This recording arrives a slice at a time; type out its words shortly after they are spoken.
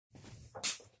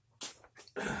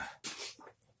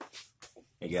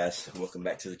Hey guys, welcome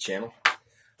back to the channel. I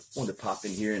wanted to pop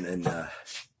in here and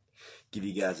give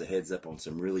you guys a heads up on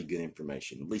some really good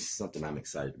information, at least something I'm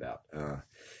excited about.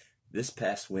 This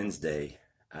past Wednesday,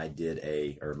 I did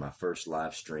my first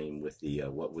live stream with the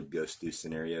What Would Ghosts Do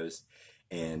scenarios,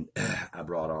 and I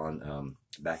brought on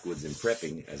Backwoods and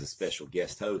Prepping as a special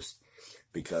guest host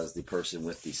because the person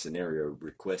with the scenario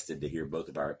requested to hear both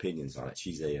of our opinions on it.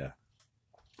 She's a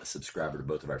subscriber to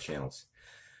both of our channels.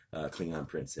 Klingon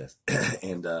Princess.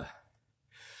 And the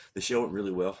show went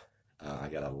really well. I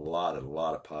got a lot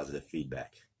of positive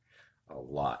feedback. A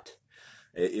lot.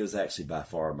 It was actually by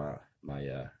far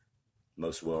my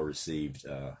most well-received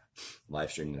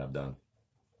live stream that I've done.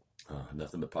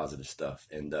 Nothing but positive stuff.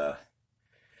 And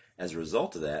as a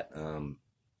result of that,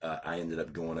 I ended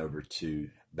up going over to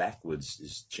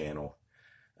Backwoods' channel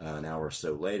an hour or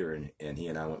so later, and he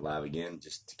and I went live again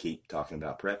just to keep talking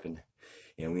about prepping.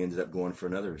 And we ended up going for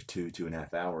another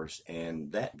 2.5 hours,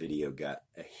 and that video got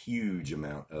a huge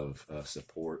amount of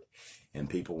support and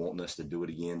people wanting us to do it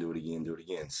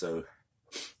again. So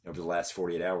over the last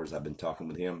 48 hours, I've been talking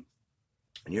with him,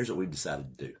 and here's what we've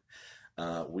decided to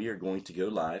do. We are going to go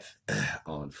live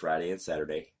on Friday and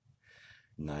Saturday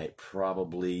night.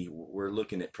 We're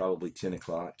looking at probably 10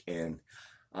 o'clock, and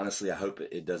honestly, I hope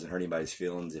it doesn't hurt anybody's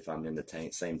feelings if I'm in the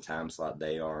same time slot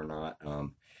they are or not.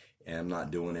 And I'm not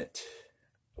doing it.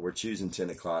 We're choosing 10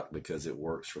 o'clock because it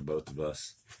works for both of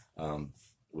us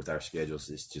with our schedules.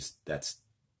 It's just, that's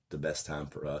the best time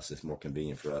for us. It's more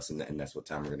convenient for us, and that's what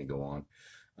time we're going to go on.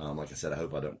 Like I said, I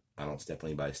hope I don't step on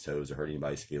anybody's toes or hurt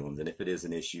anybody's feelings. And if it is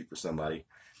an issue for somebody,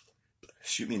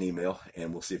 shoot me an email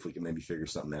and we'll see if we can maybe figure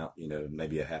something out. You know,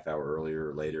 maybe a half hour earlier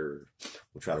or later.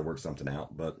 We'll try to work something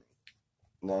out. But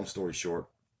long story short,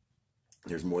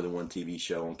 there's more than one TV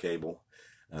show on cable.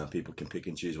 People can pick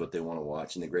and choose what they want to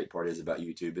watch. And the great part is about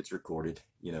YouTube, it's recorded.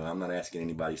 You know, I'm not asking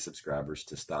anybody's subscribers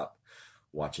to stop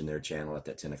watching their channel at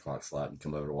that 10 o'clock slot and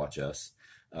come over to watch us.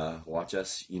 Watch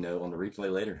us, you know, on the replay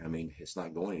later. I mean, it's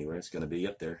not going anywhere. It's going to be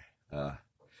up there.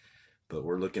 But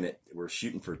we're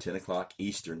shooting for 10 o'clock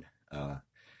Eastern,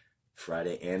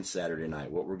 Friday and Saturday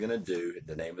night. What we're going to do,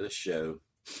 the name of the show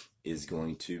is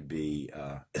going to be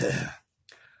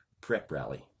Prep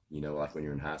Rally. You know, like when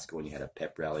you're in high school and you had a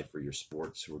pep rally for your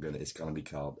sports, it's gonna be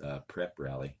called Prep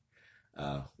Rally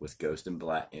with Ghost and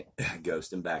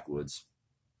Backwoods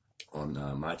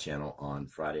on my channel on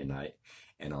Friday night,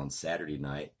 and on Saturday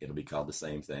night it'll be called the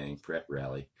same thing, Prep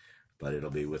Rally, but it'll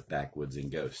be with Backwoods and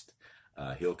Ghost.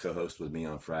 He'll co-host with me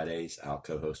on Fridays. I'll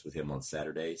co-host with him on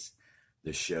Saturdays.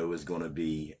 The show is going to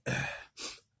be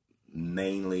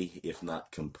mainly, if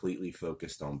not completely,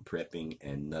 focused on prepping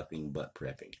and nothing but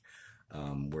prepping.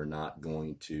 We're not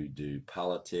going to do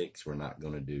politics. We're not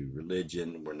going to do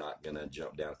religion. We're not going to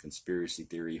jump down conspiracy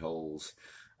theory holes.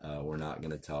 We're not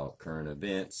going to talk current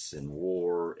events and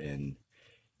war and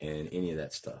any of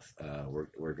that stuff.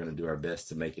 We're going to do our best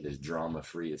to make it as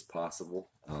drama-free as possible.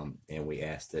 And we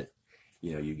ask that,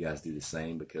 you know, you guys do the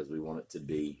same because we want it to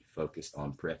be focused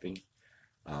on prepping.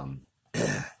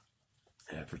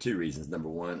 For two reasons. Number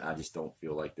one, I just don't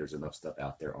feel like there's enough stuff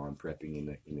out there on prepping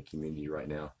in the community right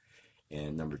now.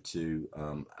 And number two,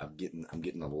 I'm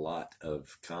getting a lot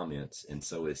of comments, and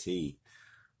so is he,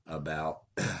 about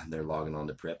they're logging on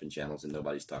to prepping channels and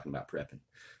nobody's talking about prepping.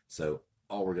 So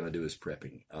all we're going to do is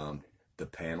prepping. The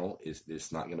panel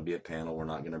it's not going to be a panel. We're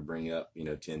not going to bring up, you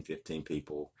know, 10, 15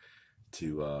 people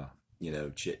to, you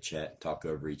know, chit chat, talk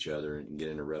over each other and get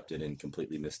interrupted and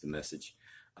completely miss the message.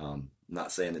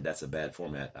 Not saying that that's a bad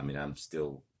format. I mean, I'm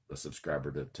still a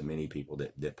subscriber to many people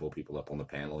that pull people up on the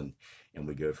panel, and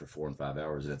we go for 4 and 5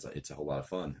 hours, and it's a whole lot of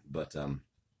fun. But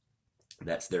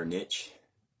that's their niche,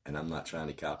 and I'm not trying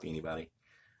to copy anybody.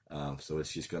 So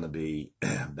it's just going to be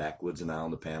Backwoods and I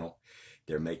on the panel.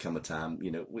 There may come a time,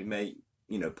 you know, we may,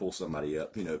 you know, pull somebody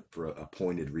up, you know, for a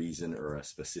pointed reason or a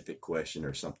specific question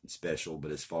or something special.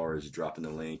 But as far as dropping the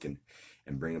link and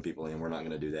bringing people in, we're not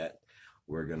going to do that.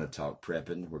 We're going to talk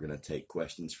prepping. We're going to take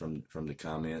questions from the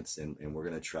comments, and we're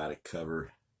going to try to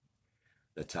cover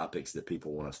the topics that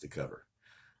people want us to cover.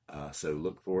 So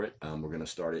look for it. We're going to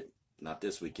start it not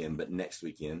this weekend, but next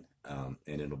weekend, and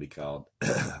it'll be called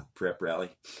Prep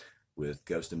Rally with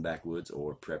Ghost and Backwoods,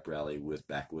 or Prep Rally with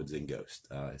Backwoods and Ghost.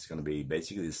 It's going to be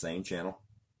basically the same channel,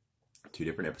 2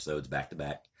 different episodes back to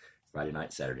back, Friday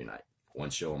night, Saturday night.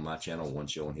 One show on my channel, one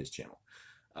show on his channel.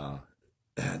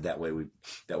 That way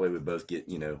we both get,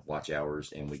 you know, watch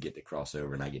hours, and we get to cross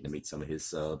over, and I get to meet some of his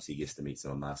subs, he gets to meet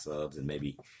some of my subs, and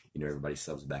maybe, you know, everybody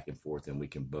subs back and forth, and we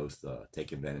can both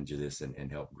take advantage of this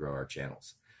and help grow our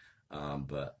channels.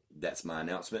 But that's my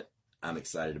announcement. I'm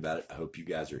excited about it. I hope you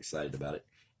guys are excited about it.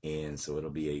 And so it'll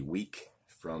be a week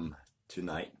from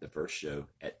tonight, the first show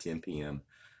at 10 p.m.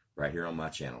 right here on my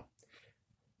channel.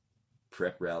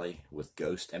 Prep rally with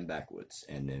Ghost and Backwoods.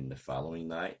 And then the following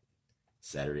night,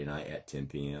 Saturday night at 10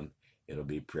 p.m., it'll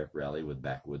be Prep rally with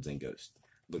Backwoods and Ghost.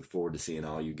 Look forward to seeing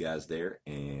all you guys there,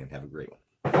 and have a great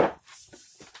one.